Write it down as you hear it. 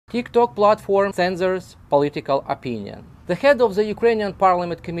TikTok platform censors political opinion. The head of the Ukrainian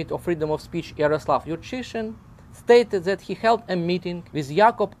Parliament Committee of Freedom of Speech, Yaroslav Yurchyshin, stated that he held a meeting with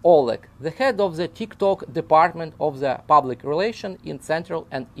Jakub Oleg, the head of the TikTok department of the public relations in Central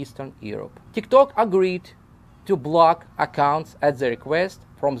and Eastern Europe. TikTok agreed to block accounts at the request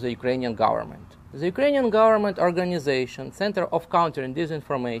from the Ukrainian government. The Ukrainian government organization Center of Countering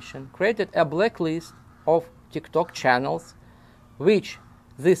Disinformation created a blacklist of TikTok channels which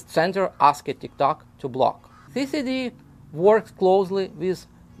this center asked TikTok to block. CCD works closely with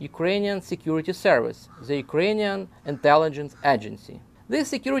Ukrainian Security Service, the Ukrainian intelligence agency. This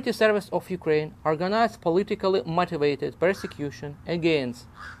security service of Ukraine organized politically motivated persecution against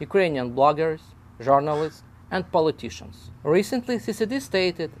Ukrainian bloggers, journalists, and politicians. Recently, CCD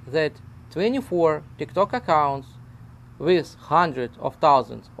stated that 24 TikTok accounts with hundreds of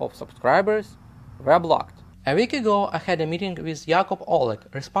thousands of subscribers were blocked. A week ago, I had a meeting with Jakub Oleg,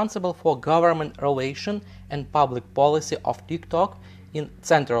 responsible for government relations and public policy of TikTok in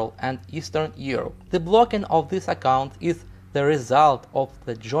Central and Eastern Europe. The blocking of this account is the result of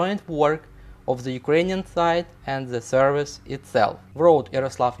the joint work of the Ukrainian side and the service itself, wrote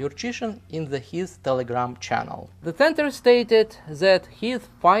Yaroslav Yurchyshin in his Telegram channel. The center stated that he is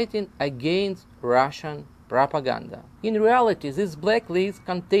fighting against Russian propaganda. In reality, this blacklist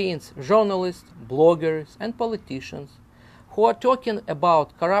contains journalists, bloggers, and politicians who are talking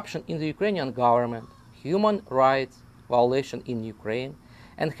about corruption in the Ukrainian government, human rights violation in Ukraine,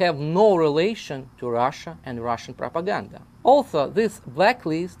 and have no relation to Russia and Russian propaganda. Also, this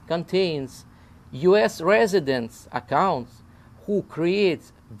blacklist contains US residents' accounts who create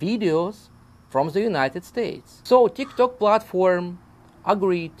videos from the United States. So TikTok platform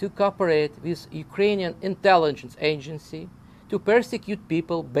agreed to cooperate with Ukrainian intelligence agency to persecute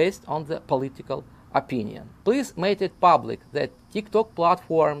people based on the political opinion. Please make it public that TikTok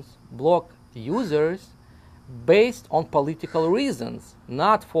platforms block users based on political reasons,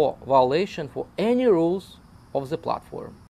 not for violation for any rules of the platform.